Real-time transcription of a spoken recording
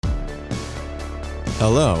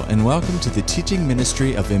Hello, and welcome to the teaching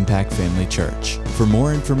ministry of Impact Family Church. For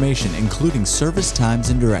more information, including service times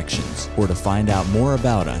and directions, or to find out more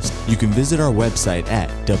about us, you can visit our website at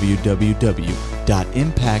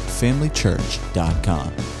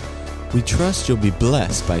www.impactfamilychurch.com. We trust you'll be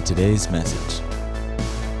blessed by today's message.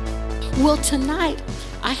 Well, tonight,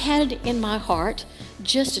 I had it in my heart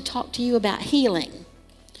just to talk to you about healing.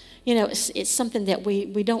 You know, it's something that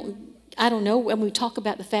we don't, I don't know, when we talk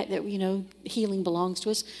about the fact that, healing belongs to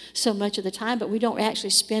us so much of the time, but we don't actually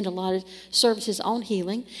spend a lot of services on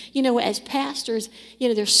healing. As pastors,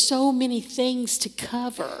 there's so many things to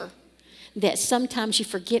cover that sometimes you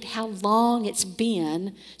forget how long it's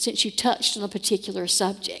been since you touched on a particular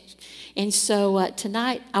subject. And so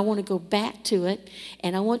tonight, I want to go back to it,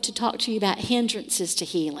 and I want to talk to you about hindrances to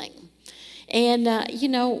healing. And,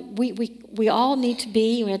 we all need to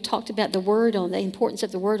be, we had talked about the word, on the importance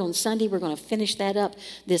of the word on Sunday. We're going to finish that up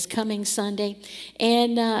this coming Sunday.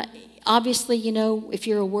 And obviously, if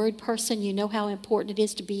you're a word person, you know how important it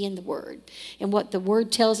is to be in the word. And what the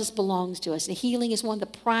word tells us belongs to us. And healing is one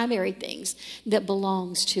of the primary things that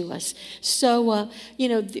belongs to us. So, one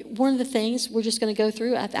of the things we're just going to go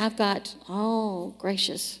through, I've got,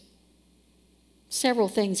 several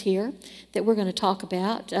things here that we're going to talk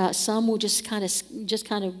about. Some we'll just kind of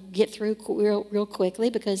get through real quickly,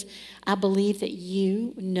 because I believe that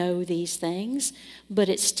you know these things, but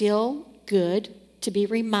it's still good to be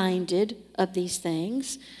reminded of these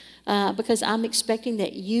things, because I'm expecting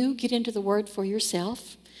that you get into the Word for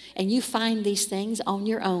yourself and you find these things on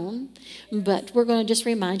your own. But we're going to just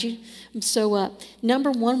remind you. So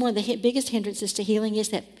number one of the biggest hindrances to healing is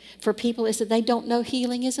that for people is that they don't know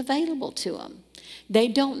healing is available to them. They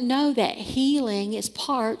don't know that healing is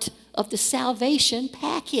part of the salvation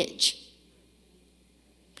package.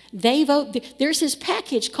 There's this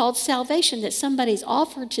package called salvation that somebody's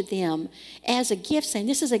offered to them as a gift, saying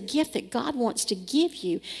this is a gift that God wants to give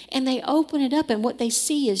you. And they open it up, and what they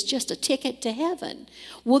see is just a ticket to heaven.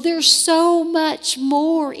 Well, there's so much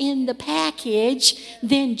more in the package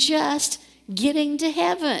than just getting to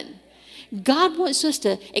heaven. God wants us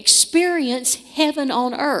to experience heaven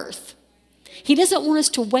on earth. He doesn't want us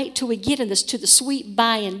to wait till we get to the sweet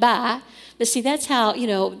by and by. But see, that's how,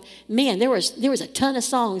 there was a ton of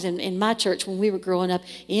songs in my church when we were growing up.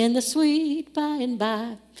 In the sweet by and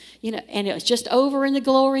by, and it was just over in the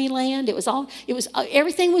glory land.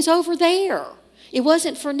 Everything was over there. It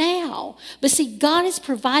wasn't for now. But see, God has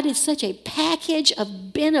provided such a package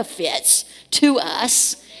of benefits to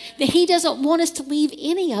us that He doesn't want us to leave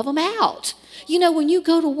any of them out. When you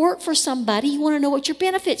go to work for somebody, you want to know what your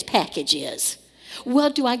benefits package is. Well,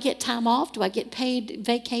 do I get time off? Do I get paid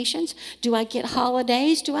vacations? Do I get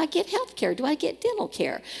holidays? Do I get health care? Do I get dental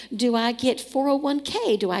care? Do I get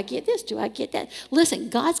 401k? Do I get this? Do I get that? Listen,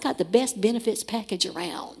 God's got the best benefits package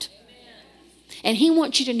around. And He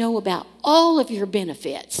wants you to know about all of your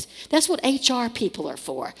benefits. That's what HR people are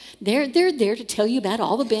for. They're there to tell you about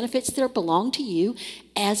all the benefits that belong to you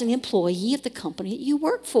as an employee of the company that you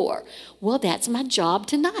work for. Well, that's my job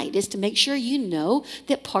tonight, is to make sure you know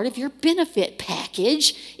that part of your benefit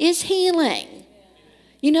package is healing.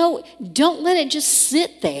 Don't let it just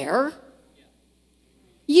sit there.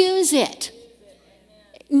 Use it.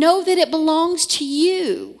 Know that it belongs to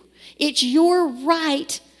you. It's your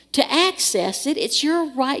right to access it. It's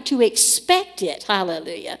your right to expect it.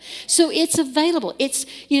 Hallelujah. So it's available. It's,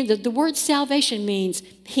 the word salvation means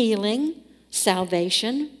healing,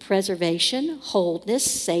 salvation, preservation, wholeness,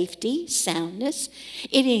 safety, soundness.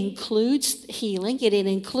 It includes healing. It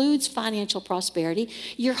includes financial prosperity,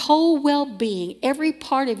 your whole well-being, every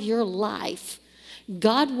part of your life.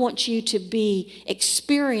 God wants you to be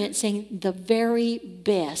experiencing the very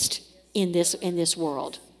best in this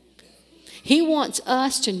world. He wants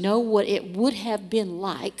us to know what it would have been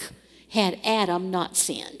like had Adam not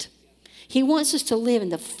sinned. He wants us to live in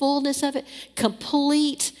the fullness of it,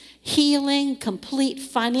 complete healing, complete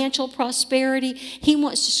financial prosperity. He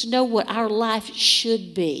wants us to know what our life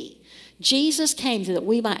should be. Jesus came so that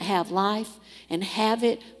we might have life and have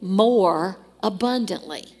it more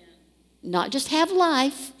abundantly. Not just have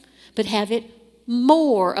life, but have it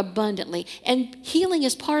more abundantly. And healing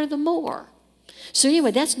is part of the more. So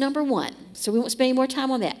anyway, that's number one. So we won't spend any more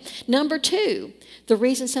time on that. Number two, the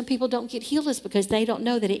reason some people don't get healed is because they don't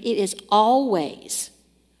know that it is always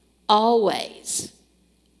God's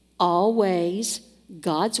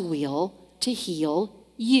will to heal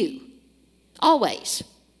you. Always.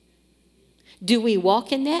 Do we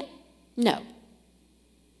walk in that? No.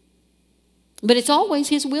 But it's always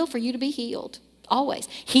His will for you to be healed. Always.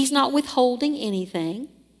 He's not withholding anything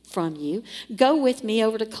from you. Go with me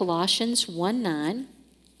over to Colossians 1:9.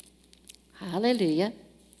 Hallelujah.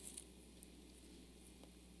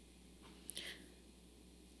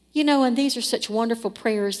 You know, and these are such wonderful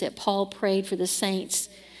prayers that Paul prayed for the saints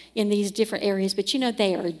in these different areas, but you know,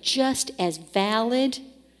 they are just as valid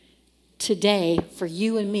today for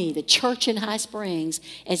you and me, the church in High Springs,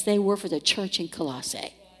 as they were for the church in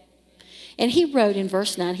Colossae. And he wrote in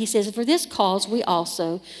verse 9, he says, "For this cause we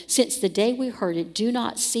also, since the day we heard it, do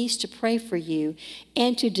not cease to pray for you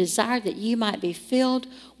and to desire that you might be filled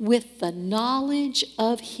with the knowledge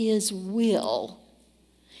of his will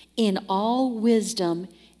in all wisdom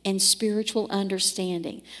and spiritual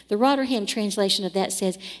understanding." The Rotherham translation of that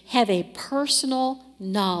says, have a personal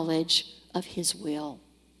knowledge of his will.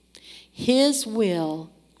 His will,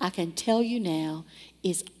 I can tell you now,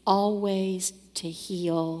 is always to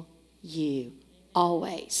heal you.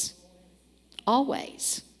 Always.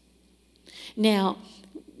 Always. Now,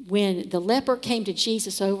 when the leper came to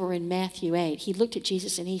Jesus over in Matthew 8, he looked at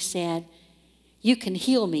Jesus and he said, "You can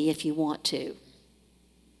heal me if you want to."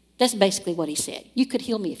 That's basically what he said. "You could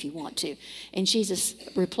heal me if you want to." And Jesus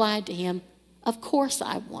replied to him, "Of course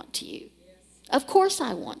I want to. Of course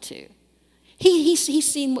I want to." He's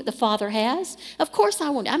seen what the Father has. Of course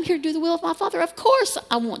I want to. I'm here to do the will of my Father. Of course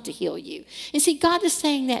I want to heal you. And see, God is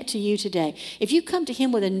saying that to you today. If you come to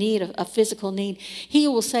him with a need, a physical need, he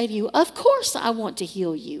will say to you, "Of course I want to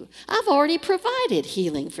heal you. I've already provided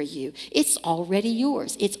healing for you. It's already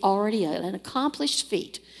yours. It's already an accomplished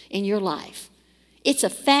feat in your life. It's a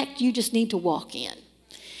fact you just need to walk in."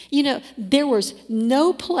 You know, there was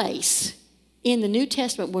no place in the New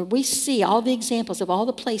Testament where we see all the examples of all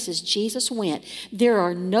the places Jesus went. There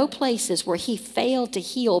are no places where he failed to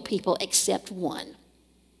heal people except one.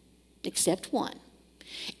 Except one.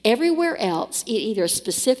 Everywhere else, it either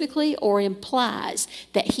specifically or implies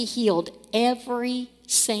that he healed every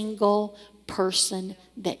single person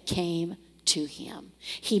that came to him.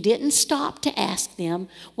 He didn't stop to ask them,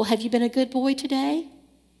 "Well, have you been a good boy today?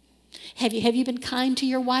 Have you been kind to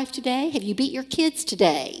your wife today? Have you beat your kids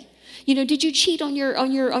today? You know, did you cheat on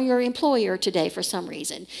your employer today for some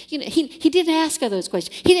reason?" You know, he didn't ask all those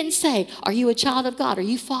questions. He didn't say, "Are you a child of God? Are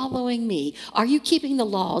you following me? Are you keeping the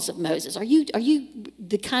laws of Moses? Are you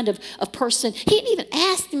the kind of person?" He didn't even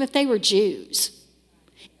ask them if they were Jews.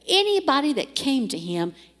 Anybody that came to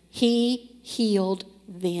him, he healed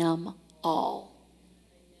them all.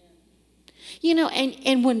 You know,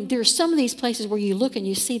 and when there's some of these places where you look and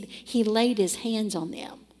you see he laid his hands on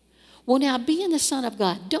them. Well, now, being the Son of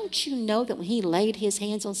God, don't you know that when he laid his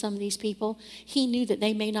hands on some of these people, he knew that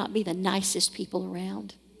they may not be the nicest people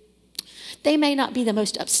around. They may not be the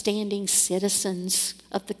most upstanding citizens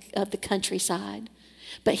of the countryside,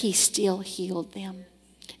 but he still healed them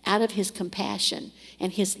out of his compassion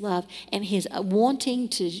and his love and his wanting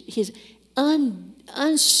to, his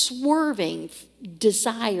unswerving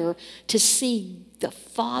desire to see the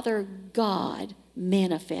Father God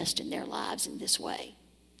manifest in their lives in this way.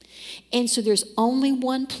 And so there's only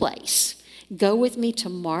one place. Go with me to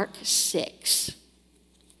Mark 6.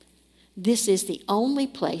 This is the only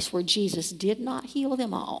place where Jesus did not heal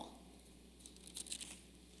them all.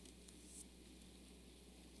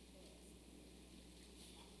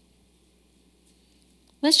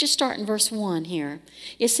 Let's just start in verse 1 here.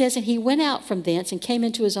 It says, "And he went out from thence and came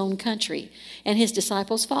into his own country, and his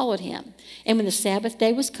disciples followed him. And when the Sabbath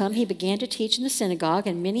day was come, he began to teach in the synagogue,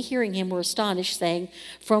 and many hearing him were astonished, saying,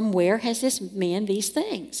 From where has this man these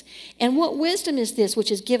things? And what wisdom is this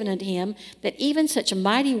which is given unto him, that even such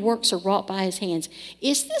mighty works are wrought by his hands?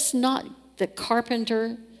 Is this not the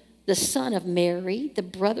carpenter, the son of Mary, the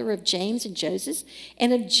brother of James and Joseph,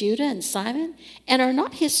 and of Judah and Simon? And are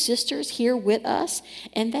not his sisters here with us?"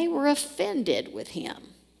 And they were offended with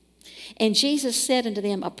him. And Jesus said unto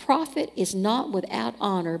them, "A prophet is not without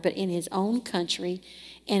honor, but in his own country,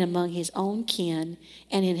 and among his own kin,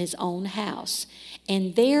 and in his own house.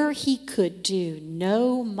 And there he could do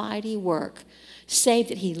no mighty work, save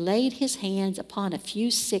that he laid his hands upon a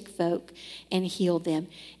few sick folk and healed them.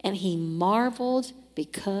 And he marveled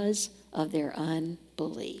because of their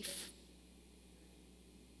unbelief."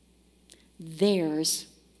 There's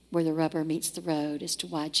where the rubber meets the road as to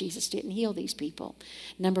why Jesus didn't heal these people.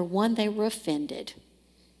 Number one, they were offended.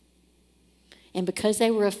 And because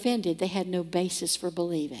they were offended, they had no basis for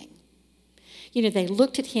believing. You know, they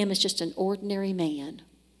looked at him as just an ordinary man.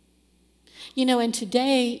 You know, and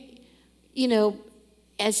today, you know,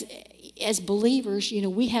 as believers, you know,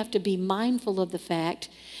 we have to be mindful of the fact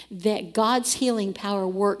that God's healing power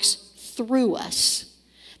works through us,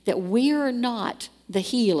 that we are not the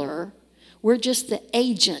healer, we're just the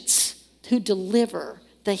agents who deliver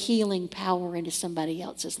the healing power into somebody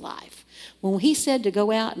else's life. When he said to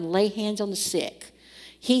go out and lay hands on the sick,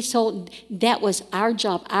 He told, that was our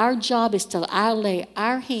job. Our job is to lay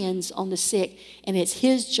our hands on the sick, and it's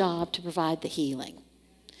his job to provide the healing.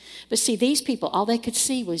 But see, these people, all they could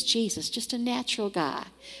see was Jesus, just a natural guy.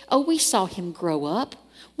 Oh, we saw him grow up.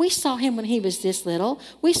 We saw him when he was this little.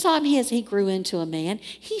 We saw him as he grew into a man.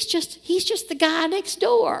 He's just the guy next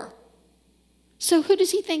door. So who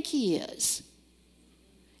does he think he is?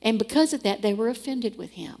 And because of that, they were offended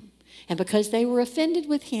with him. And because they were offended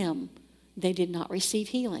with him, they did not receive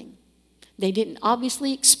healing. They didn't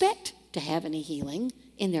obviously expect to have any healing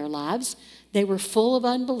in their lives. They were full of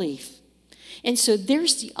unbelief. And so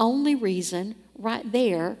there's the only reason right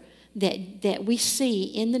there that we see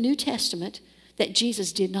in the New Testament that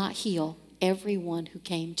Jesus did not heal everyone who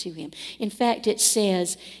came to him. In fact, it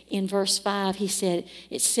says in verse 5,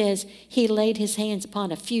 it says he laid his hands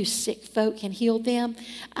upon a few sick folk and healed them.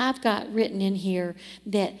 I've got written in here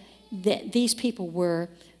that these people were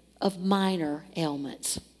of minor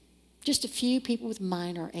ailments. Just a few people with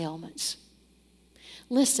minor ailments.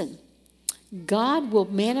 Listen, God will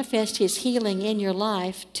manifest his healing in your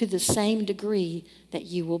life to the same degree that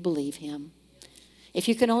you will believe him. If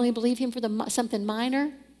you can only believe him for something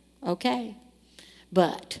minor, okay.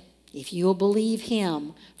 But if you'll believe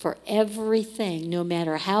him for everything, no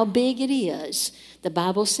matter how big it is, the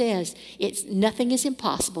Bible says nothing is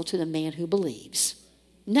impossible to the man who believes.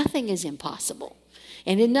 Nothing is impossible.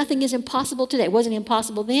 And nothing is impossible today. It wasn't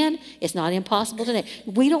impossible then. It's not impossible today.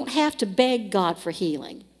 We don't have to beg God for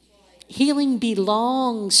healing. Healing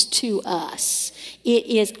belongs to us. It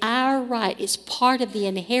is our right. It's part of the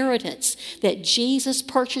inheritance that Jesus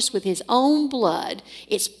purchased with his own blood.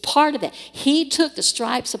 It's part of that. He took the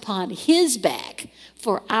stripes upon his back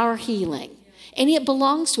for our healing. And it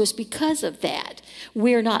belongs to us because of that.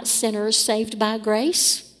 We're not sinners saved by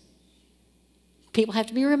grace. People have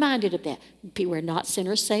to be reminded of that. We're not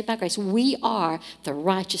sinners saved by grace. We are the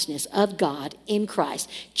righteousness of God in Christ.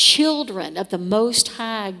 Children of the Most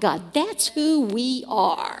High God. That's who we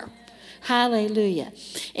are. Hallelujah.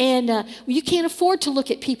 And you can't afford to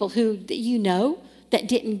look at people who you know that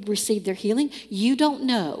didn't receive their healing. You don't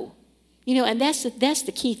know. You know, and that's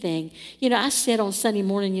the key thing. You know, I said on Sunday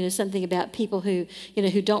morning, something about people who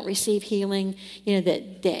don't receive healing,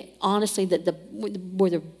 that honestly, where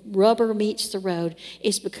the rubber meets the road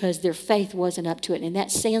is because their faith wasn't up to it. And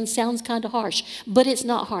that sounds kind of harsh, but it's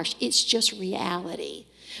not harsh. It's just reality.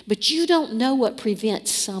 But you don't know what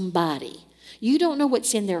prevents somebody. You don't know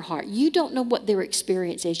what's in their heart. You don't know what their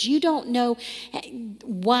experience is. You don't know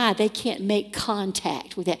why they can't make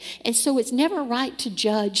contact with that. And so it's never right to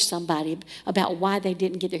judge somebody about why they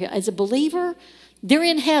didn't get their healing. As a believer, they're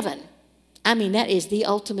in heaven. I mean, that is the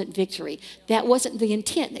ultimate victory. That wasn't the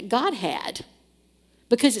intent that God had,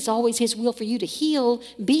 because it's always his will for you to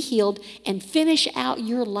be healed, and finish out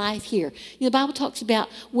your life here. The Bible talks about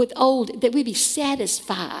that we be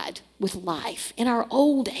satisfied with life in our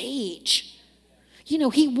old age.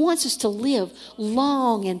 He wants us to live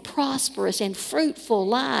long and prosperous and fruitful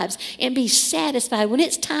lives and be satisfied. When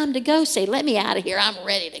it's time to go, say, let me out of here. I'm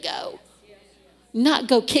ready to go. Not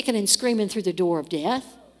go kicking and screaming through the door of death.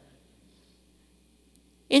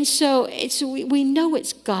 And so we know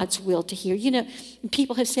it's God's will to heal.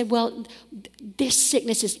 People have said, well, this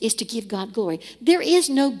sickness is to give God glory. There is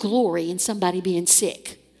no glory in somebody being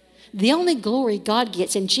sick. The only glory God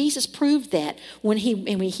gets, and Jesus proved that when he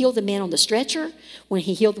healed the man on the stretcher, when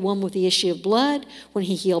he healed the woman with the issue of blood, when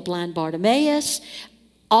he healed blind Bartimaeus,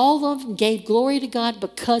 all of them gave glory to God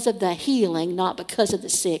because of the healing, not because of the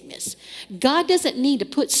sickness. God doesn't need to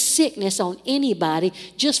put sickness on anybody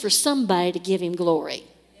just for somebody to give him glory.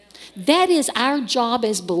 That is our job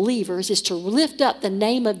as believers, is to lift up the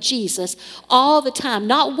name of Jesus all the time,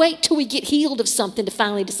 not wait till we get healed of something to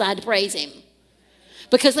finally decide to praise him.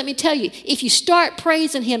 Because let me tell you, if you start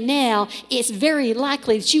praising him now, it's very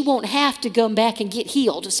likely that you won't have to go back and get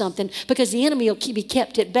healed of something, because the enemy will be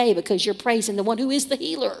kept at bay because you're praising the one who is the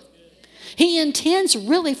healer. He intends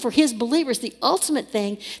really for his believers, the ultimate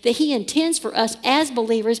thing that he intends for us as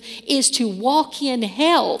believers is to walk in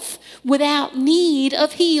health without need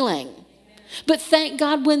of healing. But thank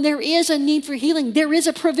God, when there is a need for healing, there is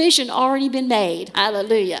a provision already been made.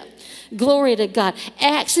 Hallelujah. Glory to God.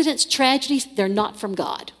 Accidents, tragedies, they're not from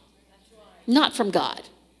God. Not from God.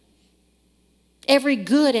 Every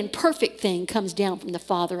good and perfect thing comes down from the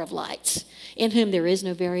Father of lights, in whom there is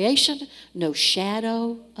no variation, no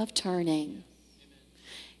shadow of turning.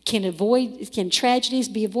 Can tragedies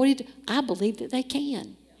be avoided? I believe that they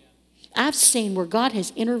can. I've seen where God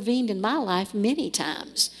has intervened in my life many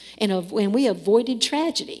times, and we avoided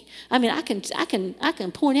tragedy. I mean, I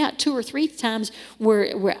can point out 2 or 3 times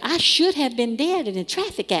where I should have been dead in a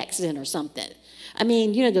traffic accident or something. I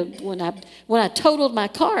mean, when I totaled my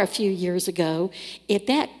car a few years ago, if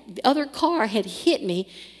that other car had hit me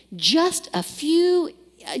just a few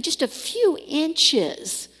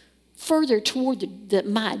inches further toward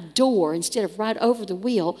my door instead of right over the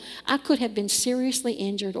wheel, I could have been seriously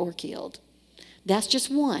injured or killed. That's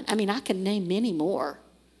just one. I mean, I can name many more.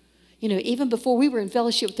 Even before we were in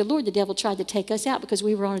fellowship with the Lord, the devil tried to take us out because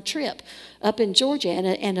we were on a trip up in Georgia,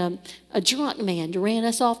 and a drunk man ran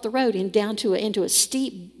us off the road and down into a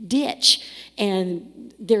steep ditch.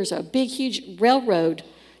 And there's a big, huge railroad.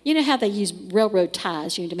 You know how they use railroad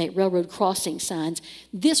ties, to make railroad crossing signs.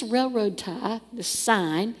 This railroad tie, the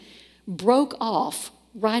sign, broke off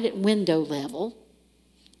right at window level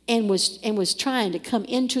and was trying to come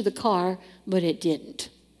into the car, but it didn't.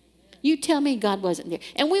 You tell me God wasn't there.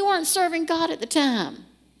 And we weren't serving God at the time.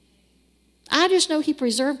 I just know he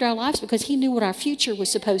preserved our lives because he knew what our future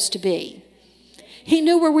was supposed to be. He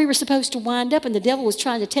knew where we were supposed to wind up, and the devil was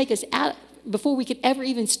trying to take us out before we could ever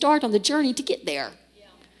even start on the journey to get there.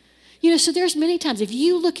 So there's many times, if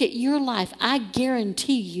you look at your life, I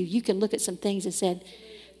guarantee you can look at some things and say,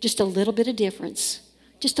 just a little bit of difference,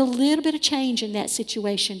 just a little bit of change in that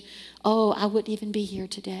situation. Oh, I wouldn't even be here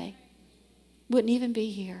today. Wouldn't even be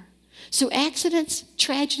here. So accidents,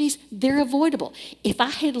 tragedies, they're avoidable. If I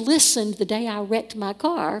had listened the day I wrecked my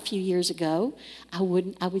car a few years ago, I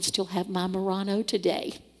would still have my Murano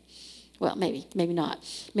today. Well, maybe not.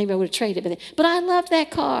 Maybe I would have traded it. But I loved that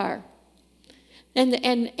car. And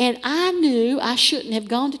I knew I shouldn't have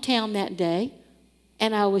gone to town that day.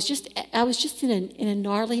 And I was just in a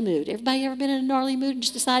gnarly mood. Everybody ever been in a gnarly mood and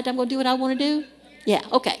just decided I'm going to do what I want to do? Yeah,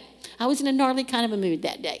 okay. I was in a gnarly kind of a mood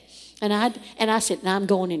that day. And I said, no, I'm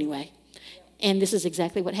going anyway. And this is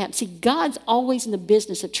exactly what happened. See, God's always in the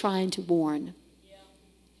business of trying to warn.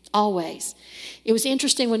 Always. It was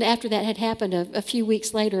interesting when after that had happened, a few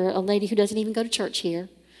weeks later, a lady who doesn't even go to church here,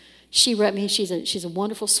 she wrote me. She's a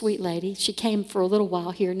wonderful, sweet lady. She came for a little while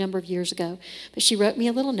here a number of years ago. But she wrote me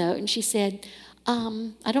a little note, and she said,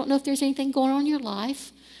 I don't know if there's anything going on in your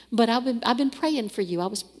life, but I've been praying for you. I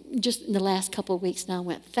was just in the last couple of weeks, and I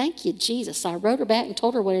went, thank you, Jesus. So I wrote her back and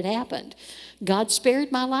told her what had happened. God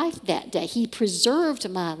spared my life that day. He preserved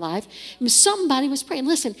my life. Somebody was praying.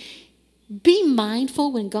 Listen, be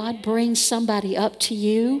mindful when God brings somebody up to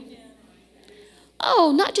you.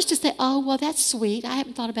 Oh, not just to say, oh, well, that's sweet. I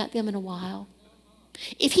haven't thought about them in a while.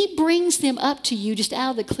 If he brings them up to you just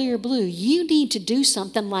out of the clear blue, you need to do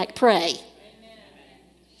something like pray.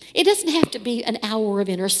 It doesn't have to be an hour of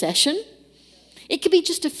intercession. It could be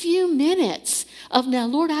just a few minutes of, now,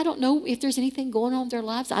 Lord, I don't know if there's anything going on in their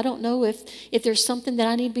lives. I don't know if there's something that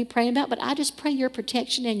I need to be praying about, but I just pray your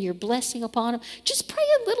protection and your blessing upon them. Just pray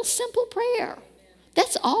a little simple prayer.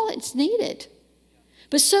 That's all it's needed.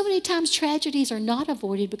 But so many times tragedies are not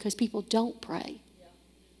avoided because people don't pray.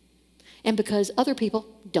 And because other people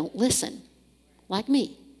don't listen. Like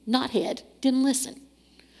me, knothead, didn't listen.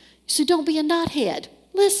 So don't be a knothead.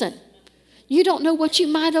 Listen. You don't know what you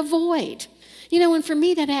might avoid. And for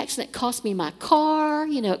me, that accident cost me my car.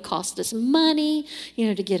 It cost us money,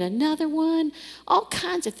 to get another one. All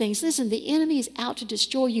kinds of things. Listen, the enemy is out to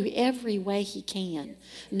destroy you every way he can.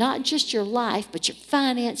 Not just your life, but your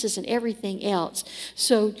finances and everything else.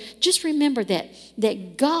 So just remember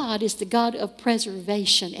that God is the God of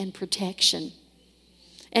preservation and protection.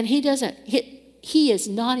 And he is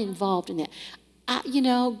not involved in that.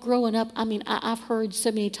 Growing up, I've heard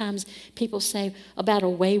so many times people say about a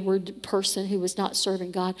wayward person who was not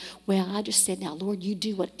serving God, well, I just said, now, Lord, you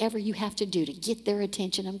do whatever you have to do to get their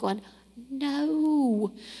attention. I'm going,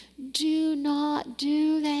 no, do not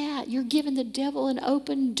do that. You're giving the devil an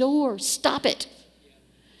open door. Stop it.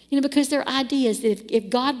 Because their idea is that if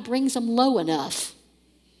God brings them low enough,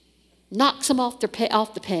 knocks them off the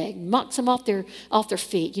peg, knocks them off their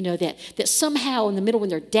feet, that somehow in the middle when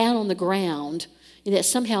they're down on the ground, that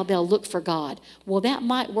somehow they'll look for God. Well, that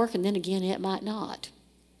might work, and then again, it might not.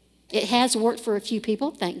 It has worked for a few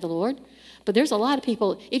people, thank the Lord, but there's a lot of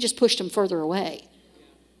people, it just pushed them further away.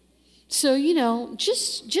 So,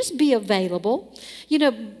 just be available.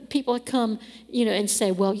 People come, and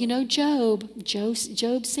say, well, Job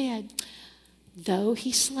said, though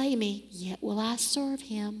he slay me, yet will I serve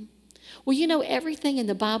him. Well, everything in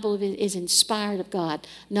the Bible is inspired of God.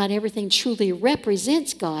 Not everything truly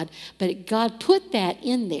represents God, but God put that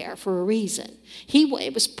in there for a reason.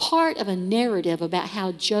 It was part of a narrative about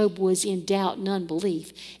how Job was in doubt and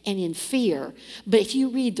unbelief and in fear. But if you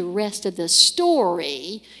read the rest of the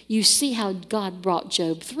story, you see how God brought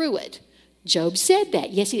Job through it. Job said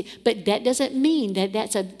that, yes, he did. But that doesn't mean that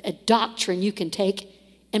that's a doctrine you can take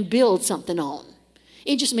and build something on.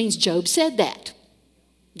 It just means Job said that.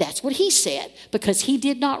 That's what he said, because he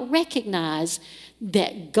did not recognize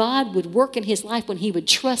that God would work in his life when he would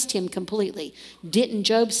trust him completely. Didn't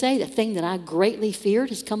Job say, the thing that I greatly feared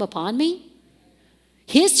has come upon me?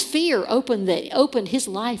 His fear opened his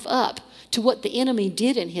life up to what the enemy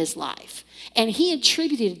did in his life. And he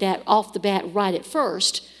attributed that off the bat right at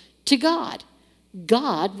first to God.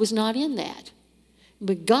 God was not in that.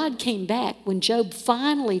 But God came back when Job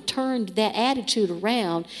finally turned that attitude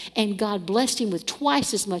around, and God blessed him with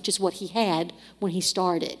twice as much as what he had when he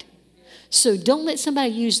started. So don't let somebody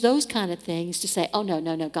use those kind of things to say, oh,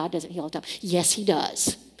 no, God doesn't heal all the time. Yes, he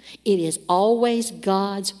does. It is always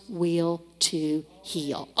God's will to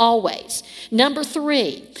heal. Always. Number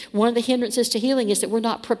 3, one of the hindrances to healing is that we're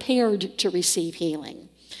not prepared to receive healing.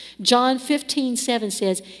 John 15:7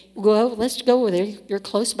 says, let's go over there. You're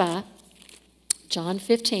close by. John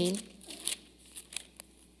 15,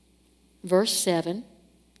 verse 7.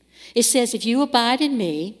 It says, if you abide in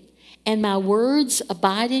me and my words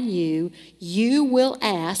abide in you, you will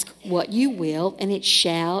ask what you will, and it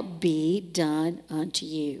shall be done unto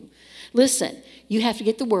you. Listen, you have to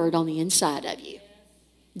get the word on the inside of you.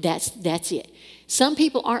 That's it. Some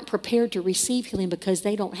people aren't prepared to receive healing because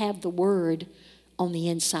they don't have the word on the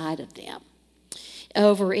inside of them.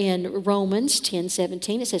 Over in Romans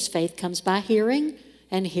 10:17, it says, faith comes by hearing,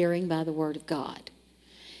 and hearing by the word of God.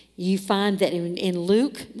 You find that in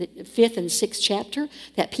Luke, the 5th and 6th chapter,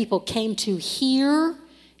 that people came to hear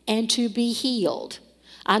and to be healed.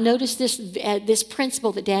 I noticed this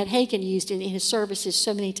principle that Dad Hagin used in his services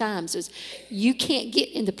so many times is you can't get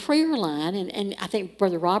in the prayer line, and I think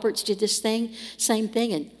Brother Roberts did this same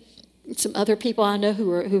thing, and some other people I know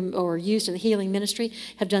who are used in the healing ministry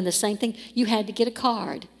have done the same thing. You had to get a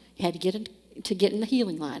card. You had to get in the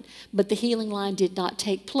healing line. But the healing line did not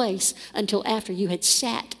take place until after you had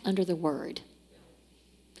sat under the word.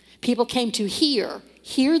 People came to hear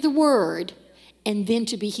the word, and then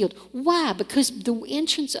to be healed. Why? Because the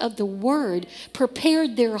entrance of the word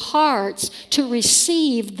prepared their hearts to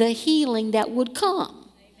receive the healing that would come.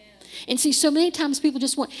 And see, so many times people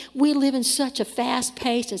we live in such a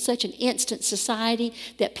fast-paced and such an instant society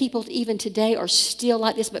that people even today are still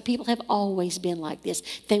like this, but people have always been like this.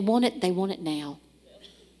 They want it now.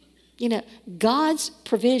 You know, God's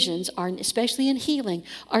provisions are, especially in healing,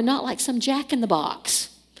 are not like some jack in the box.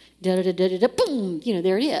 Da-da-da-da-da, boom,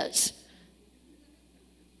 there it is.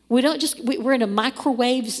 We're in a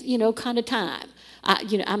microwaves, kind of time.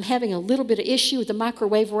 I'm having a little bit of issue with the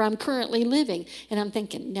microwave where I'm currently living. And I'm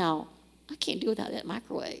thinking, no, I can't do without that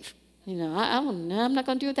microwave. I'm not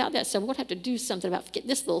going to do without that. So we're going to have to do something about getting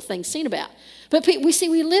this little thing seen about. But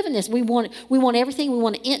we live in this. We want everything. We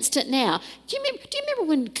want it instant now. Do you remember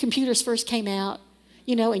when computers first came out?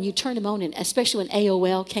 And you turned them on, and especially when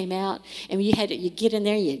AOL came out, and you get in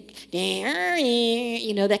there,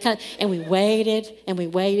 that kind of, and we waited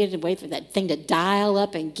for that thing to dial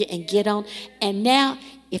up and get on. And now,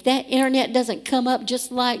 if that internet doesn't come up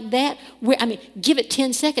just like that, give it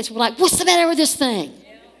 10 seconds, we're like, what's the matter with this thing?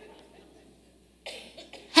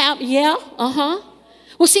 How? Yeah,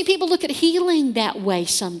 Well, see, people look at healing that way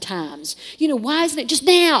sometimes. Why isn't it just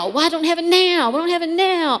now? Why don't I have it now? Why don't I have it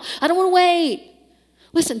now? I don't want to wait.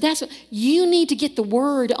 Listen, that's what you need to get the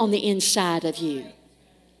word on the inside of you.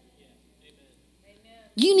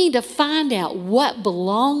 You need to find out what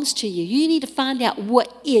belongs to you. You need to find out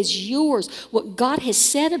what is yours, what God has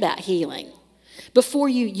said about healing, before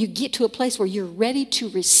you get to a place where you're ready to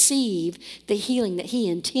receive the healing that he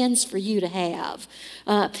intends for you to have.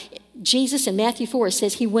 Jesus in Matthew 4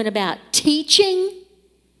 says he went about teaching,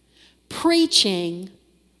 preaching,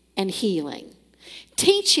 and healing.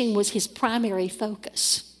 Teaching was his primary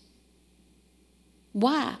focus.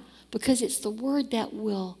 Why? Because it's the word that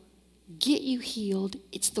will get you healed.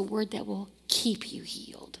 It's the word that will keep you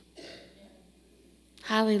healed.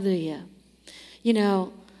 Hallelujah.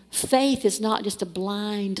 Faith is not just a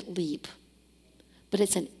blind leap, but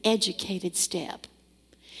it's an educated step.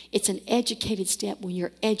 It's an educated step when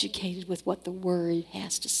you're educated with what the word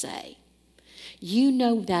has to say.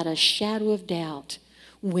 Without a shadow of doubt,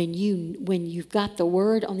 when you've got the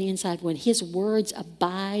word on the inside, when his words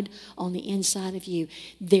abide on the inside of you,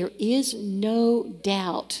 there is no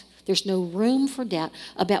doubt, there's no room for doubt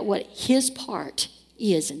about what his part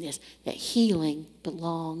is in this, that healing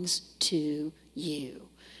belongs to you.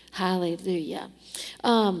 Hallelujah.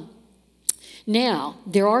 Now,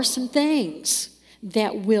 there are some things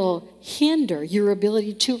that will hinder your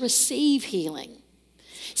ability to receive healing.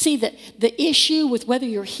 See, the issue with whether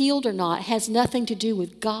you're healed or not has nothing to do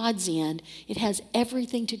with God's end. It has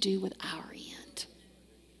everything to do with our end.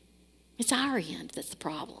 It's our end that's the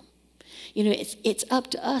problem. It's up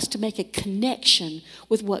to us to make a connection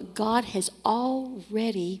with what God has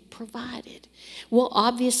already provided. Well,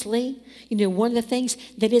 obviously, one of the things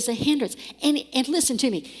that is a hindrance, and listen to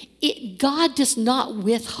me, God does not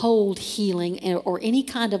withhold healing or any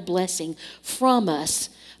kind of blessing from us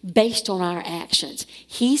based on our actions.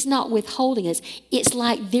 He's not withholding us. It's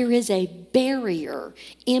like there is a barrier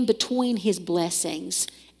in between his blessings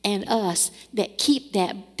and us that keep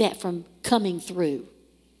that from coming through.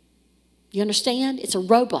 You understand? It's a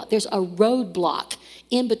roadblock. There's a roadblock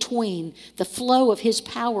in between the flow of his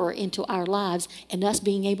power into our lives and us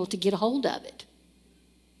being able to get a hold of it.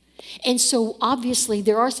 And so obviously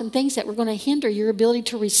there are some things that were going to hinder your ability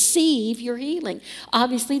to receive your healing.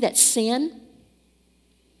 Obviously that's sin.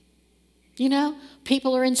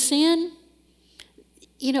 People are in sin.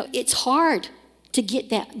 It's hard to get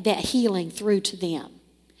that healing through to them.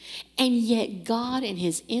 And yet God in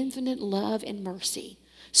his infinite love and mercy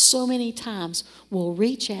so many times will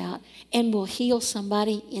reach out and will heal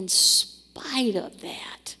somebody in spite of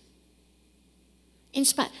that. In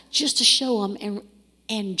spite, just to show them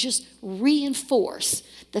and just reinforce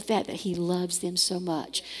the fact that he loves them so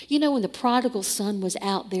much. When the prodigal son was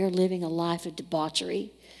out there living a life of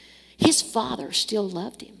debauchery, his father still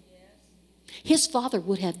loved him. His father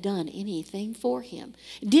would have done anything for him.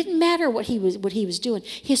 It didn't matter what he was doing.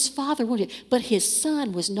 His father wanted, but his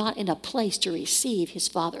son was not in a place to receive his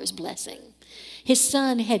father's blessing. His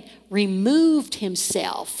son had removed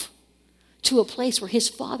himself to a place where his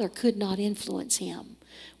father could not influence him,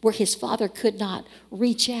 where his father could not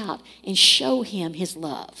reach out and show him his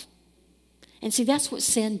love. And see, that's what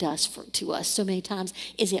sin does to us so many times,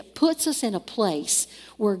 is it puts us in a place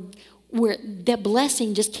where that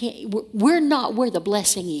blessing just can't, we're not where the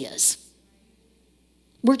blessing is.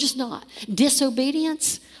 We're just not.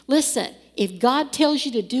 Disobedience, listen, if God tells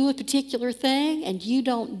you to do a particular thing and you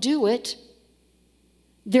don't do it,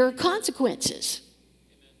 there are consequences.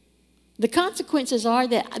 The consequences are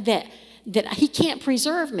that he can't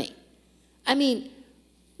preserve me.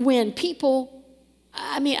 When people,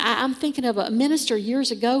 I'm thinking of a minister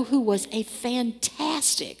years ago who was a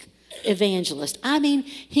fantastic evangelist.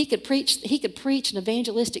 He could preach an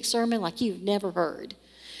evangelistic sermon like you've never heard.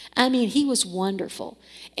 He was wonderful.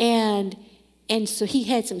 And so he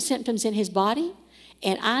had some symptoms in his body,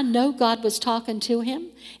 and I know God was talking to him,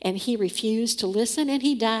 and he refused to listen, and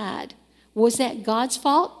he died. Was that God's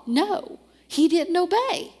fault? No. He didn't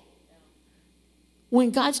obey. When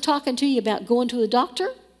God's talking to you about going to the doctor,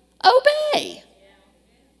 obey.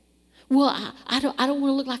 Well, I don't want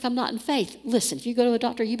to look like I'm not in faith. Listen, if you go to a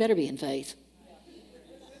doctor, you better be in faith.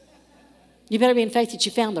 You better be in faith that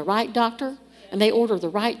you found the right doctor, and they order the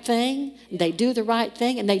right thing, and they do the right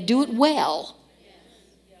thing, and they do it well.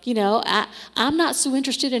 I'm not so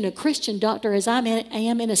interested in a Christian doctor as I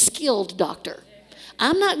am in a skilled doctor.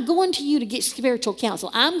 I'm not going to you to get spiritual counsel.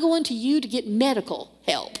 I'm going to you to get medical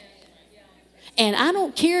help. And I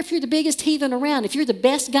don't care if you're the biggest heathen around. If you're the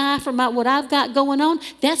best guy for what I've got going on,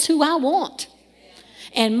 that's who I want.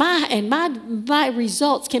 And my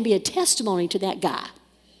results can be a testimony to that guy.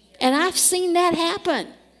 And I've seen that happen.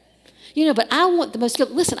 But I want the most.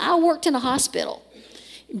 Listen, I worked in a hospital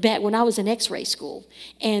back when I was in X-ray school,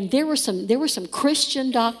 and there were some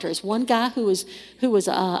Christian doctors. One guy who was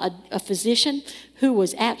a physician who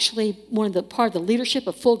was actually part of the leadership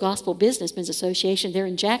of Full Gospel Businessmen's Association there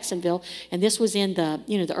in Jacksonville, and this was in the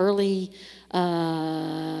the early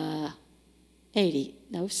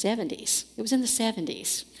 70s. It was in the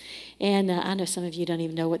 70s. And I know some of you don't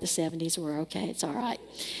even know what the 70s were. Okay, it's all right.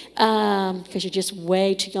 Because you're just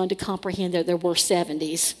way too young to comprehend that there were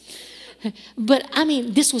 70s. But,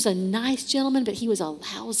 this was a nice gentleman, but he was a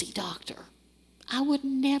lousy doctor. I would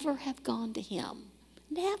never have gone to him.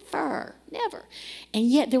 Never.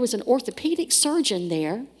 And yet there was an orthopedic surgeon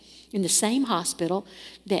there in the same hospital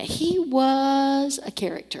that he was a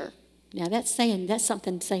character. Now, that's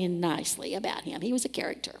something saying nicely about him. He was a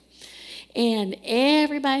character. And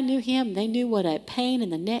everybody knew him. They knew what a pain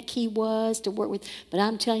in the neck he was to work with. But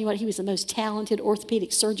I'm telling you what, he was the most talented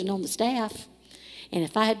orthopedic surgeon on the staff. And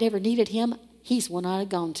if I had never needed him, he's one I'd have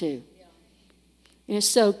gone to. And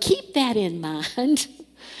so keep that in mind.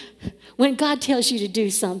 When God tells you to do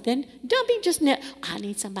something, don't be just, I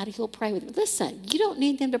need somebody who'll pray with me. Listen, you don't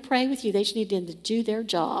need them to pray with you. They just need them to do their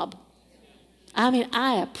job.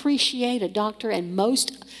 I appreciate a doctor, and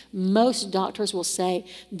most doctors will say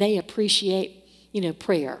they appreciate,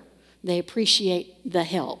 prayer. They appreciate the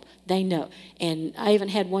help. They know. And I even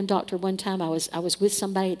had one doctor one time, I was with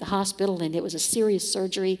somebody at the hospital, and it was a serious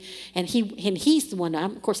surgery, and he's the one,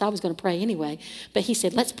 of course I was going to pray anyway, but he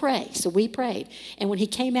said, let's pray. So we prayed. And when he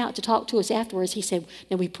came out to talk to us afterwards, he said,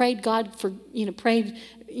 now we prayed God for,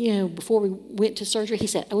 before we went to surgery. He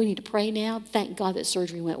said, we need to pray now. Thank God that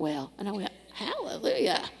surgery went well. And I went,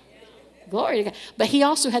 hallelujah. Glory to God. But he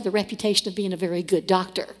also had the reputation of being a very good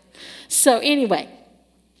doctor. So anyway,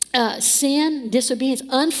 sin, disobedience,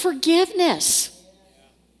 unforgiveness.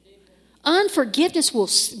 Unforgiveness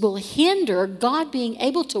will hinder God being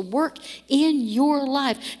able to work in your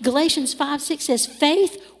life. Galatians 5:6 says,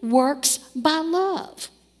 faith works by love.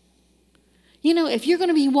 If you're going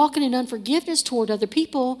to be walking in unforgiveness toward other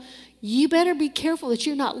people, you better be careful that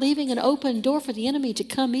you're not leaving an open door for the enemy to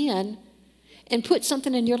come in and put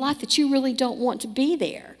something in your life that you really don't want to be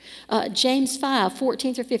there. James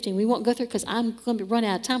 5:14-15. We won't go through because I'm going to run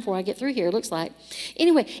out of time before I get through here, it looks like.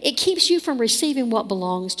 Anyway, it keeps you from receiving what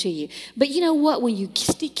belongs to you. But you know what? When you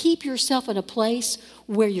keep yourself in a place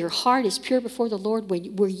where your heart is pure before the Lord,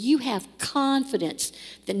 where you have confidence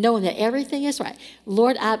that knowing that everything is right.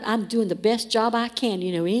 Lord, I'm doing the best job I can.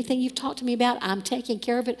 Anything you've talked to me about, I'm taking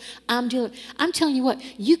care of it. I'm telling you what,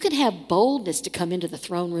 you can have boldness to come into the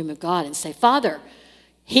throne room of God and say, Father,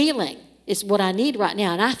 healing is what I need right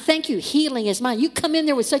now. And I thank you, healing is mine. You come in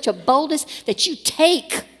there with such a boldness that you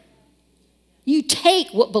take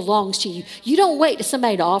what belongs to you. You don't wait for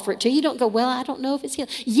somebody to offer it to you. You don't go, well, I don't know if it's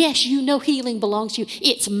healing. Yes, you know healing belongs to you.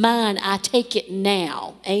 It's mine. I take it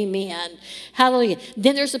now. Amen. Hallelujah.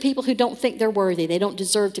 Then there's the people who don't think they're worthy. They don't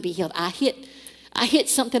deserve to be healed. I hit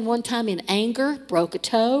something one time in anger, broke a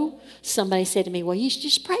toe. Somebody said to me, well, you should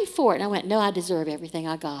just pray for it. And I went, no, I deserve everything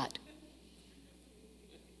I got.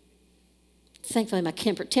 Thankfully, my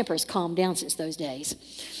temper has calmed down since those days.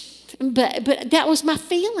 But that was my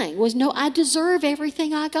feeling, was no, I deserve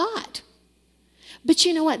everything I got. But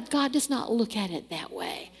you know what? God does not look at it that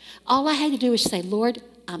way. All I had to do was say, Lord,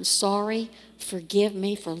 I'm sorry. Forgive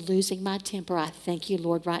me for losing my temper. I thank you,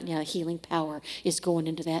 Lord, right now. Healing power is going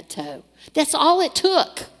into that toe. That's all it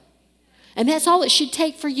took. And that's all it should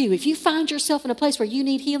take for you. If you find yourself in a place where you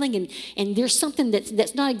need healing and there's something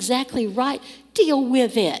that's not exactly right, deal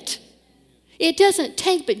with it. It doesn't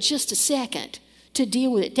take but just a second to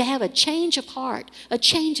deal with it, to have a change of heart, a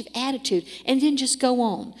change of attitude, and then just go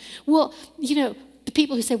on. Well, the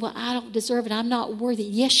people who say, well, I don't deserve it, I'm not worthy.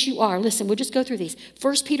 Yes, you are. Listen, we'll just go through these.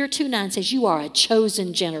 1 Peter 2:9 says, you are a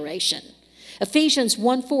chosen generation. Ephesians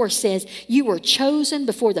 1:4 says, you were chosen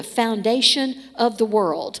before the foundation of the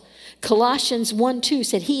world. Colossians 1:2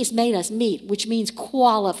 said, he has made us meet, which means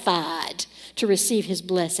qualified to receive his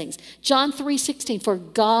blessings. John 3:16, for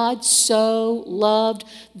God so loved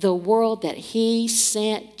the world that he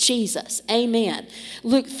sent Jesus. Amen.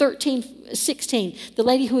 Luke 13:16, the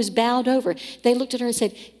lady who was bowed over, they looked at her and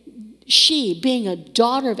said, she, being a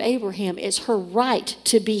daughter of Abraham, is her right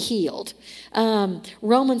to be healed.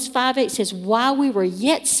 Romans 5:8 says, while we were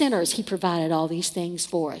yet sinners, he provided all these things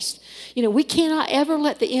for us. We cannot ever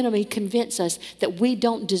let the enemy convince us that we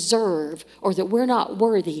don't deserve or that we're not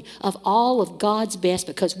worthy of all of God's best,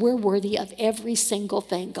 because we're worthy of every single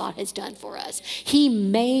thing God has done for us. He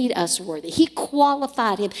made us worthy. He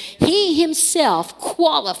qualified him. He himself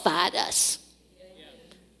qualified us.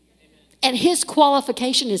 And his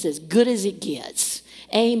qualification is as good as it gets.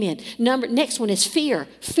 Amen. Next one is fear.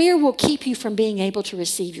 Fear will keep you from being able to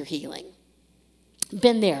receive your healing.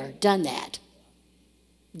 Been there, done that.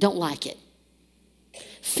 Don't like it.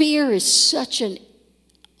 Fear is such an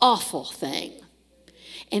awful thing.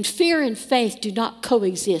 And fear and faith do not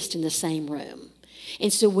coexist in the same room.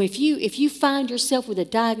 And so if you find yourself with a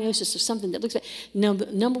diagnosis of something that looks like,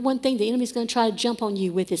 number one thing the enemy's going to try to jump on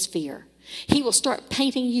you with is fear. He will start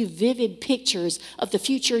painting you vivid pictures of the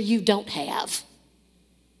future you don't have.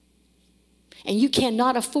 And you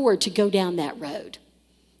cannot afford to go down that road.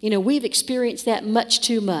 We've experienced that much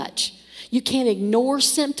too much. You can't ignore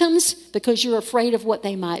symptoms because you're afraid of what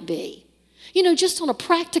they might be. Just on a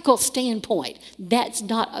practical standpoint, that's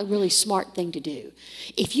not a really smart thing to do.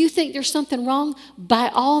 If you think there's something wrong, by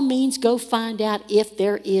all means, go find out if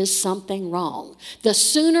there is something wrong. The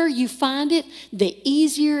sooner you find it, the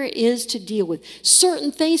easier it is to deal with.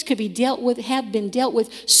 Certain things could be have been dealt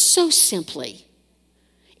with so simply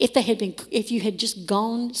if you had just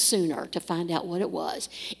gone sooner to find out what it was.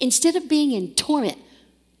 Instead of being in torment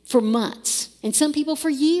for months, and some people for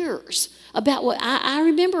years, about what I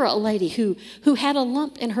remember a lady who had a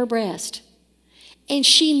lump in her breast, and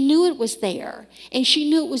she knew it was there, and she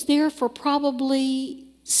knew it was there for probably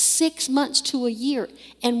 6 months to a year,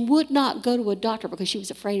 and would not go to a doctor because she was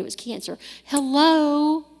afraid it was cancer.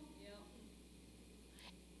 Hello?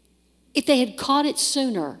 If they had caught it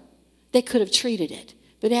sooner, they could have treated it.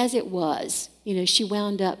 But as it was, she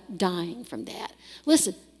wound up dying from that.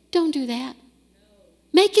 Listen, don't do that.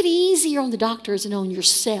 Make it easier on the doctors and on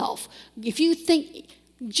yourself. If you think,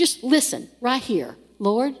 just listen right here.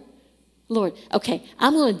 Lord, okay,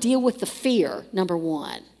 I'm going to deal with the fear, number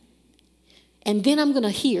one. And then I'm going to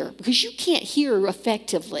hear, because you can't hear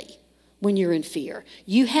effectively when you're in fear.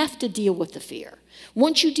 You have to deal with the fear.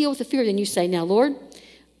 Once you deal with the fear, then you say, now, Lord,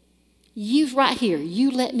 you right here,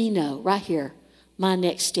 you let me know right here my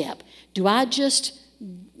next step. Do I just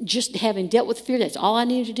having dealt with fear, that's all I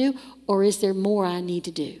need to do? Or is there more I need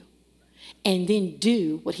to do? And then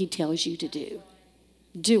do what he tells you to do.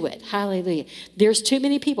 Do it. Hallelujah. There's too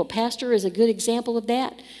many people. Pastor is a good example of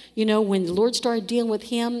that. When the Lord started dealing with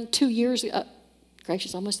him 2 years,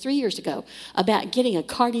 almost 3 years ago, about getting a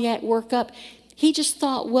cardiac workup, he just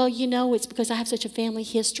thought, well, it's because I have such a family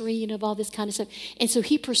history, of all this kind of stuff. And so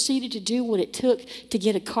he proceeded to do what it took to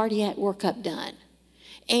get a cardiac workup done.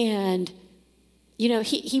 And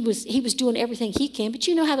he was doing everything he can, but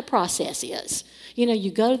you know how the process is.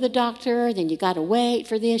 You go to the doctor, then you got to wait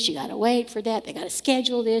for this, you got to wait for that. They got to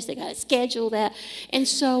schedule this, they got to schedule that. And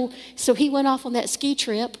so he went off on that ski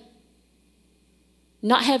trip,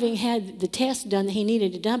 not having had the test done that he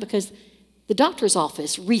needed to done, because the doctor's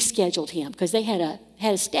office rescheduled him because they had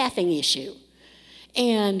a staffing issue.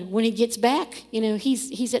 And when he gets back,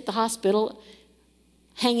 he's at the hospital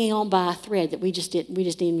hanging on by a thread that we just didn't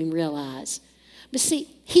even realize. But see,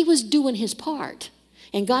 he was doing his part,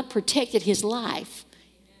 and God protected his life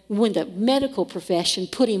when the medical profession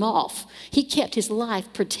put him off. He kept his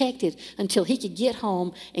life protected until he could get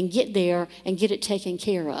home and get there and get it taken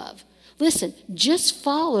care of. Listen, just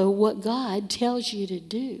follow what God tells you to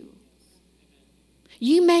do.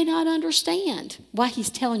 You may not understand why he's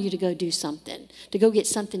telling you to go do something, to go get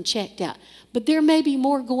something checked out, but there may be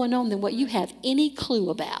more going on than what you have any clue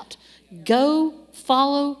about. Go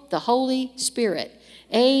follow the Holy Spirit.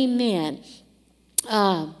 Amen.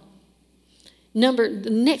 The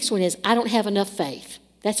next one is, I don't have enough faith.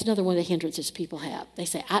 That's another one of the hindrances people have. They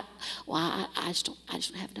say, I just don't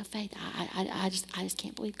have enough faith. I just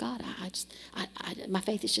can't believe God. My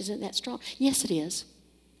faith is just isn't that strong. Yes, it is.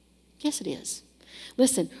 Yes, it is.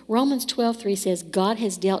 Listen, Romans 12:3 says, God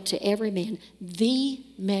has dealt to every man the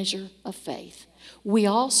measure of faith. We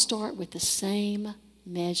all start with the same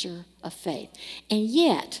measure of faith. And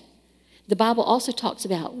yet, the Bible also talks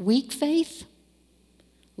about weak faith,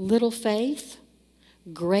 little faith,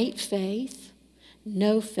 great faith,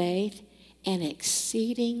 no faith, and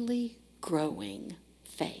exceedingly growing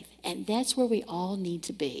faith. And that's where we all need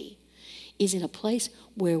to be, is in a place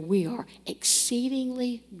where we are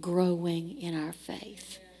exceedingly growing in our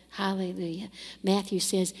faith. Hallelujah. Matthew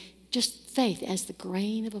says, just faith as the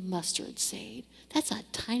grain of a mustard seed. That's a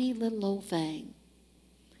tiny little old thing.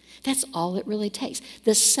 That's all it really takes.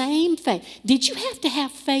 The same faith. Did you have to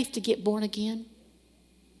have faith to get born again?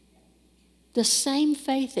 The same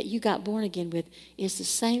faith that you got born again with is the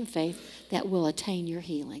same faith that will attain your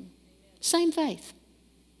healing. Same faith.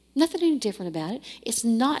 Nothing any different about it. It's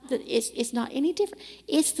not any different.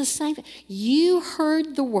 It's the same. You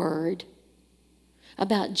heard the word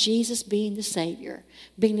about Jesus being the Savior,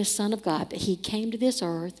 being the Son of God, that he came to this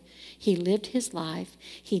earth, he lived his life,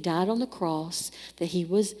 he died on the cross, that he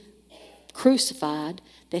was crucified,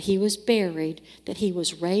 that he was buried, that he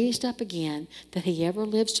was raised up again, that he ever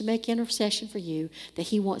lives to make intercession for you, that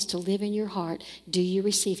he wants to live in your heart. Do you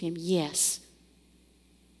receive him? Yes.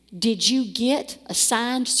 Did you get a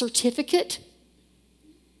signed certificate?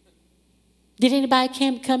 Did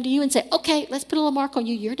anybody come to you and say, okay, let's put a little mark on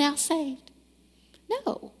you, you're now saved?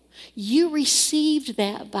 No. You received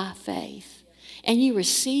that by faith. And you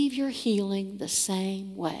receive your healing the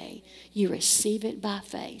same way. You receive it by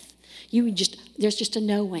faith. There's just a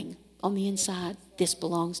knowing on the inside, this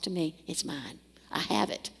belongs to me, it's mine. I have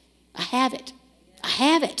it. I have it. I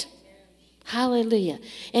have it. Hallelujah.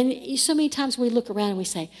 And so many times we look around and we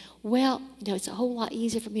say, well, it's a whole lot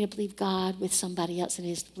easier for me to believe God with somebody else than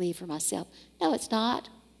it is to believe for myself. No, it's not.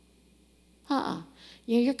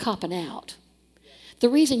 You're copping out. The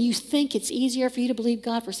reason you think it's easier for you to believe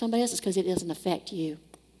God for somebody else is because it doesn't affect you.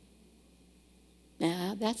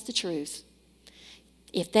 Now, that's the truth.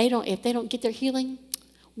 If they don't get their healing,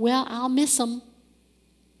 well, I'll miss them.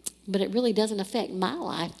 But it really doesn't affect my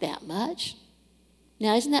life that much.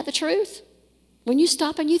 Now, isn't that the truth? When you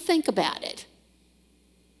stop and you think about it.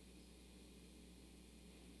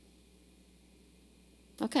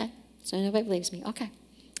 Okay, so nobody believes me. Okay,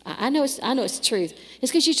 I know it's the truth.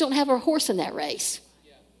 It's because you don't have a horse in that race.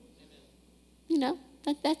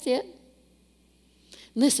 That's it.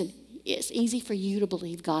 Listen, It's easy for you to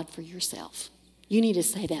believe God for yourself. You need to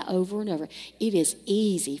say that over and over. It is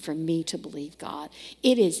easy for me to believe God.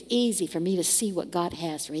 It is easy for me to see what God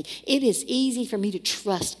has for me. It is easy for me to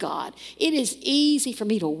trust God. It is easy for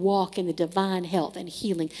me to walk in the divine health and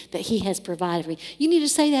healing that He has provided for me. You need to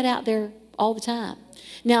say that out there all the time.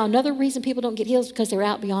 Now, another reason people don't get healed is because they're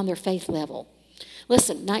out beyond their faith level.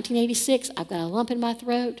 Listen, 1986, I've got a lump in my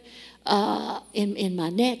throat, in my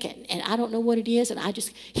neck, and I don't know what it is, and I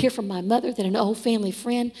just hear from my mother that an old family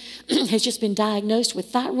friend has just been diagnosed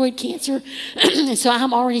with thyroid cancer, and so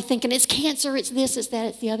I'm already thinking it's cancer, it's this, it's that,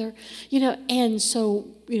 it's the other, and so,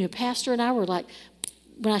 Pastor and I were like,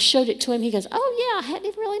 when I showed it to him, he goes, oh, yeah, I hadn't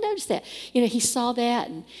even really noticed that. He saw that,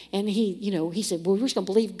 and he said, well, we're just going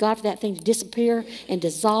to believe God for that thing to disappear and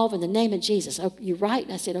dissolve in the name of Jesus. Oh, you're right?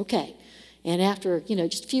 And I said, okay. And after,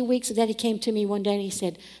 just a few weeks of that, he came to me one day, and he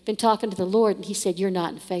said, been talking to the Lord, and he said, you're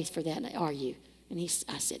not in faith for that, are you? And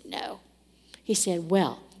I said, no. He said,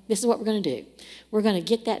 well, this is what we're going to do. We're going to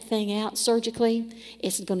get that thing out surgically.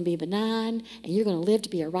 It's going to be benign, and you're going to live to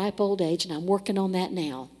be a ripe old age, and I'm working on that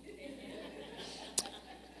now.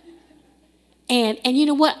 And you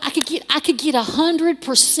know what? I could get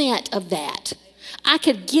 100% of that. I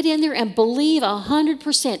could get in there and believe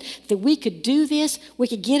 100% that we could do this, we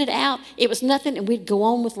could get it out, it was nothing, and we'd go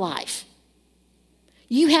on with life.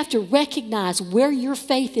 You have to recognize where your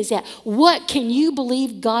faith is at. What can you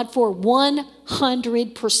believe God for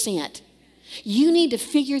 100%? You need to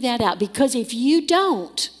figure that out, because if you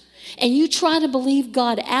don't, and you try to believe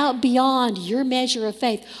God out beyond your measure of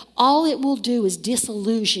faith, all it will do is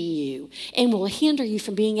disillusion you and will hinder you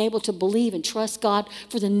from being able to believe and trust God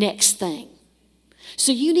for the next thing.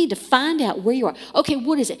 So you need to find out where you are. Okay,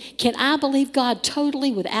 what is it? Can I believe God totally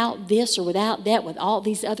without this or without that, with all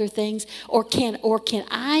these other things? Or can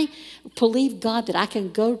I believe God that I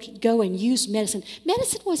can go and use medicine?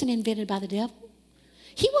 Medicine wasn't invented by the devil.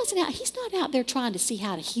 He's not out there trying to see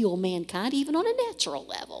how to heal mankind, even on a natural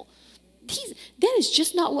level. That is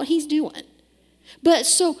just not what he's doing. But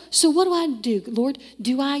so what do I do, Lord?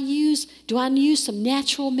 Do I use some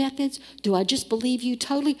natural methods? Do I just believe you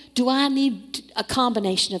totally? Do I need a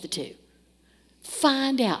combination of the two?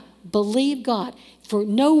 Find out. Believe God.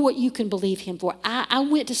 Know what you can believe Him for. I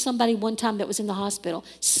went to somebody one time that was in the hospital,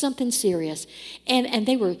 something serious, and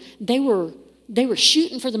they were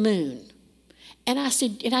shooting for the moon. And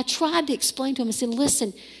I tried to explain to him, I said,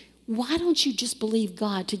 listen, why don't you just believe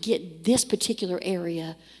God to get this particular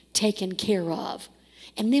area taken care of?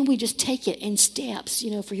 And then we just take it in steps,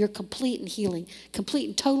 for your complete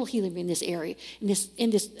and total healing in this area, in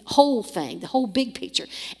this whole thing, the whole big picture.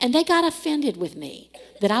 And they got offended with me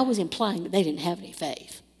that I was implying that they didn't have any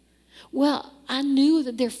faith. Well, I knew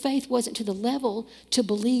that their faith wasn't to the level to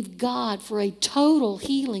believe God for a total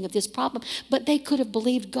healing of this problem, but they could have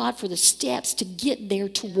believed God for the steps to get there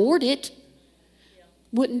toward it.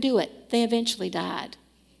 Wouldn't do it. They eventually died.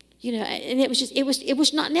 And it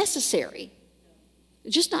was not necessary.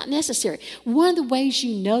 Just not necessary. One of the ways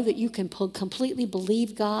you know that you can completely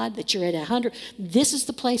believe God, that you're at 100, this is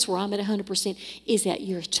the place where I'm at 100%, is that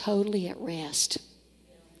you're totally at rest.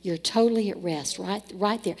 You're totally at rest,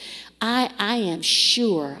 right there. I am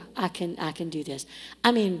sure I can do this.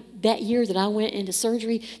 I mean, that year that I went into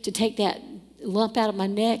surgery to take that lump out of my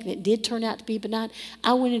neck, and it did turn out to be benign.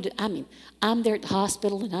 I'm there at the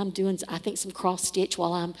hospital, and I'm doing, I think, some cross stitch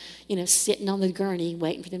while I'm, sitting on the gurney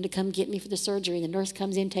waiting for them to come get me for the surgery. And the nurse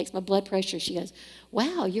comes in, takes my blood pressure. She goes,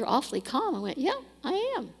 "Wow, you're awfully calm." I went, "Yeah,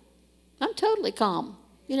 I am. I'm totally calm."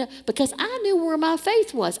 Because I knew where my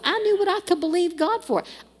faith was. I knew what I could believe God for.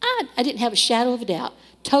 I didn't have a shadow of a doubt.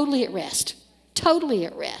 Totally at rest. Totally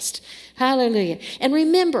at rest. Hallelujah. And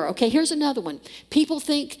remember, okay, here's another one. People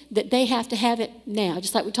think that they have to have it now,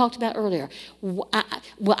 just like we talked about earlier.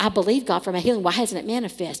 I believe God for my healing. Why hasn't it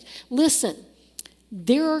manifest? Listen,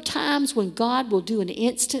 there are times when God will do an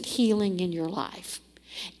instant healing in your life.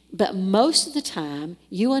 But most of the time,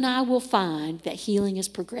 you and I will find that healing is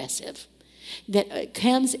progressive. That it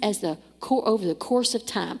comes as over the course of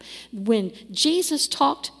time. When Jesus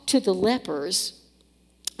talked to the lepers,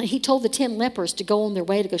 He told the 10 lepers to go on their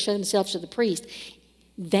way to go show themselves to the priest.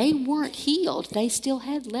 They weren't healed. They still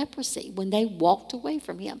had leprosy when they walked away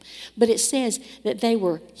from Him. But it says that they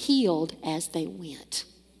were healed as they went.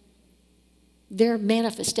 Their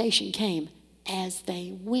manifestation came as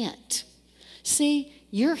they went. See,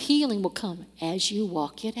 your healing will come as you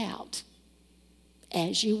walk it out.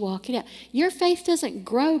 As you walk it out. Your faith doesn't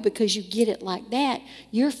grow because you get it like that.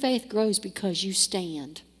 Your faith grows because you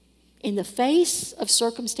stand. In the face of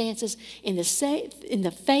circumstances, in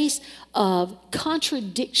the face of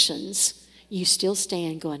contradictions, you still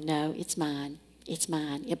stand going, "No, it's mine. It's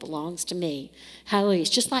mine. It belongs to me. Hallelujah. It's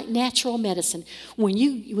just like natural medicine. When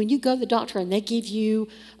you go to the doctor and they give you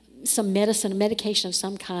some medicine, a medication of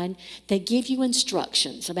some kind, they give you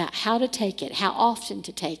instructions about how to take it, how often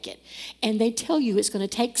to take it. And they tell you it's going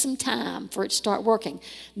to take some time for it to start working.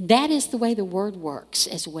 That is the way the word works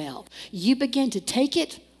as well. You begin to take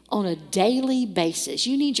it on a daily basis.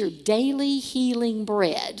 You need your daily healing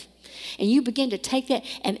bread. And you begin to take that,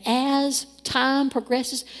 and as time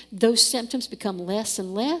progresses, those symptoms become less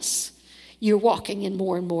and less. You're walking in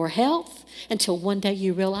more and more health until one day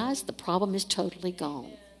you realize the problem is totally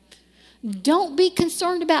gone. Don't be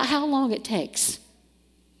concerned about how long it takes.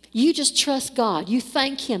 You just trust God. You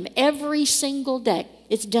thank Him every single day.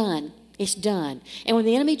 It's done. It's done. And when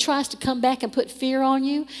the enemy tries to come back and put fear on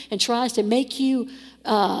you and tries to make you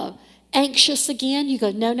anxious again, you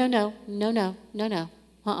go, no.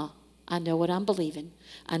 I know what I'm believing.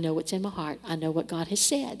 I know what's in my heart. I know what God has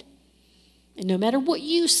said. And no matter what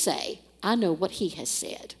you say, I know what He has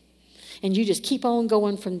said. And you just keep on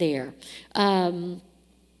going from there.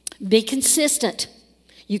 Be consistent.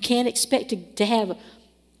 You can't expect to have a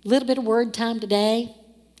little bit of word time today,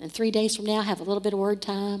 and 3 days from now have a little bit of word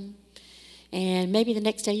time, and maybe the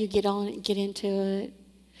next day you get on and get into it.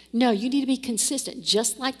 No, you need to be consistent,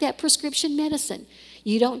 just like that prescription medicine.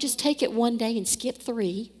 You don't just take it one day and skip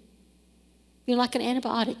 3. You're like an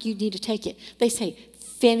antibiotic. You need to take it. They say,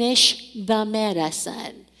 finish the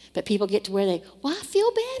medicine. But people get to where I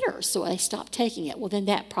feel better, so they stop taking it. Well, then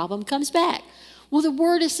that problem comes back. Well, the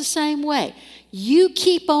word is the same way. You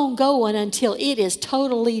keep on going until it is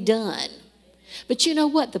totally done. But you know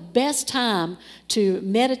what? The best time to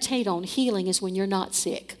meditate on healing is when you're not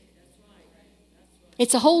sick.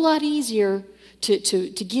 It's a whole lot easier to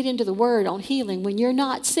get into the word on healing when you're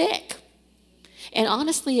not sick. And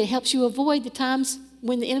honestly, it helps you avoid the times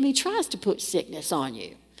when the enemy tries to put sickness on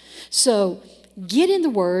you. So get in the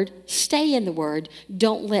word, stay in the word.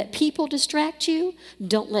 Don't let people distract you.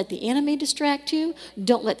 Don't let the enemy distract you.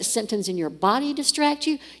 Don't let the symptoms in your body distract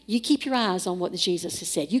you. You keep your eyes on what Jesus has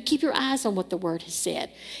said. You keep your eyes on what the word has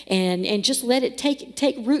said. And just let it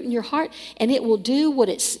take root in your heart, and it will do what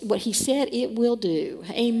He said it will do.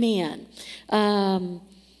 Amen.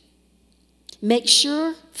 Make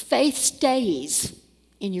sure faith stays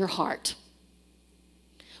in your heart.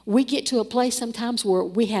 We get to a place sometimes where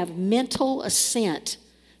we have mental assent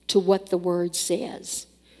to what the word says.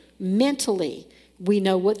 Mentally, we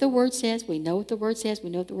know what the word says, we know what the word says,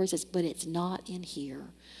 but it's not in here.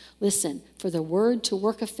 Listen, for the word to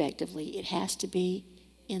work effectively, it has to be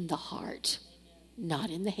in the heart,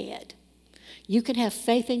 not in the head. You can have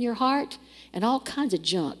faith in your heart and all kinds of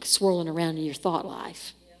junk swirling around in your thought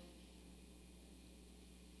life.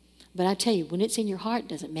 But I tell you, when it's in your heart, it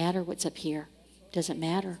doesn't matter what's up here. Doesn't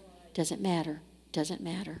matter.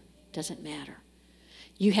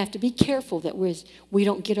 You have to be careful that we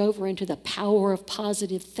don't get over into the power of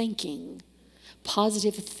positive thinking.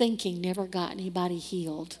 Positive thinking never got anybody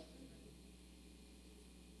healed.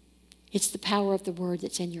 It's the power of the word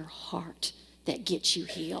that's in your heart that gets you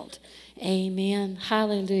healed. Amen.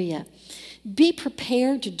 Hallelujah. Be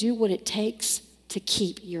prepared to do what it takes to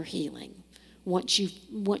keep your healing. Once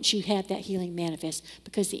you have that healing manifest,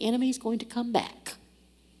 because the enemy is going to come back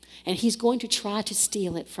and he's going to try to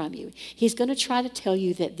steal it from you. He's going to try to tell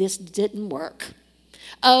you that this didn't work.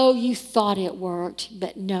 Oh, you thought it worked,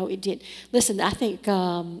 but no, it didn't. Listen, I think,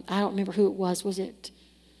 I don't remember who it was. Was it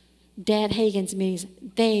Dad Hagen's meetings?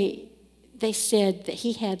 They said that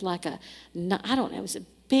he had like it was a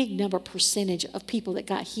big percentage of people that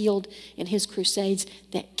got healed in his crusades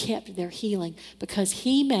that kept their healing because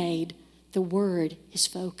he made the word his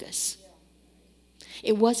focus.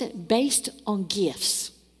 It wasn't based on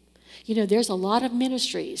gifts. You know, there's a lot of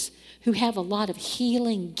ministries who have a lot of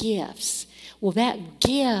healing gifts. Well, that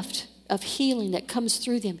gift of healing that comes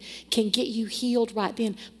through them can get you healed right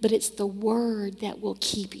then, but it's the word that will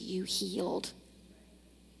keep you healed.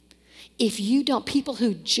 If you don't, people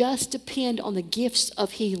who just depend on the gifts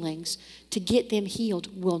of healings to get them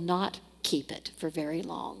healed will not keep it for very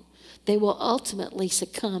long. They will ultimately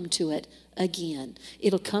succumb to it again.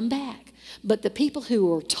 It'll come back. But the people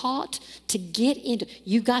who are taught to get into,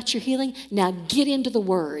 you got your healing, now get into the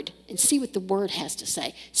word and see what the word has to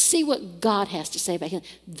say. See what God has to say about healing.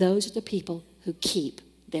 Those are the people who keep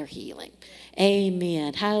their healing.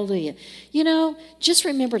 Amen. Hallelujah. You know, just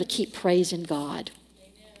remember to keep praising God.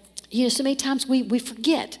 You know, so many times we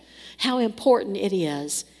forget how important it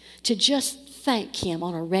is to just thank him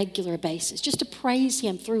on a regular basis, just to praise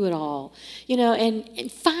him through it all, you know,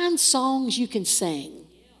 and find songs you can sing.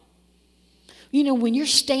 You know, when you're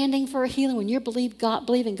standing for a healing, when you're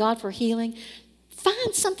believing God for healing,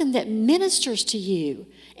 Find something that ministers to you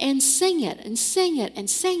and sing it and sing it and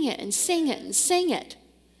sing it and sing it and sing it.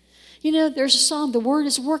 You know, there's a song, "The Word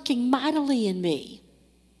is working mightily in me."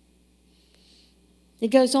 It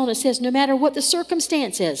goes on, it says, no matter what the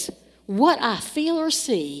circumstance is, what I feel or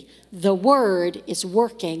see, the Word is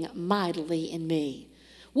working mightily in me.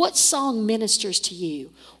 What song ministers to you?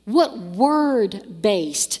 What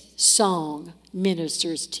word-based song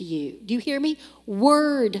ministers to you? Do you hear me?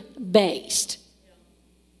 Word-based.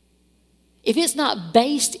 If it's not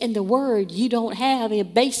based in the Word, you don't have a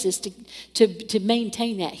basis to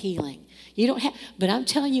maintain that healing. You don't have, but I'm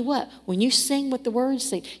telling you what, when you sing what the words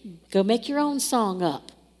say, go make your own song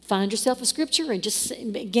up. Find yourself a scripture and just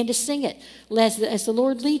begin to sing it as the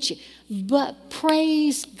Lord leads you. But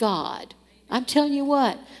praise God. I'm telling you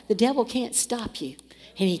what, the devil can't stop you,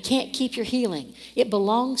 and he can't keep your healing. It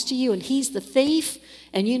belongs to you, and he's the thief,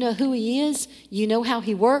 and you know who he is. You know how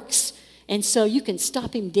he works, and so you can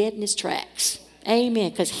stop him dead in his tracks.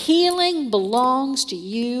 Amen, because healing belongs to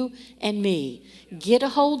you and me. Get a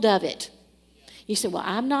hold of it. You say, well,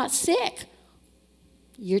 I'm not sick.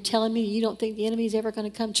 You're telling me you don't think the enemy's ever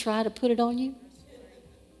going to come try to put it on you?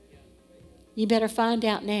 You better find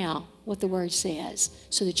out now what the Word says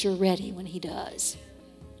so that you're ready when he does.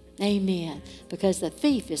 Amen. Because the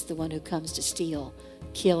thief is the one who comes to steal,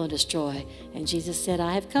 kill, and destroy. And Jesus said,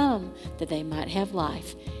 I have come that they might have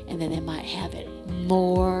life and that they might have it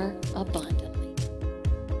more abundantly.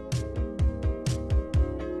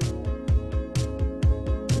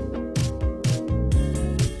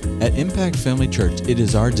 At Impact Family Church, it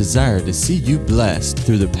is our desire to see you blessed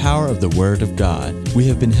through the power of the Word of God. We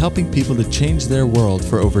have been helping people to change their world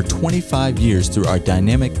for over 25 years through our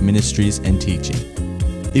dynamic ministries and teaching.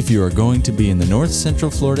 If you are going to be in the North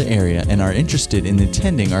Central Florida area and are interested in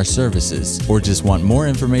attending our services, or just want more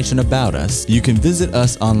information about us, you can visit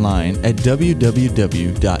us online at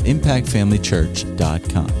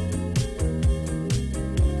www.impactfamilychurch.com.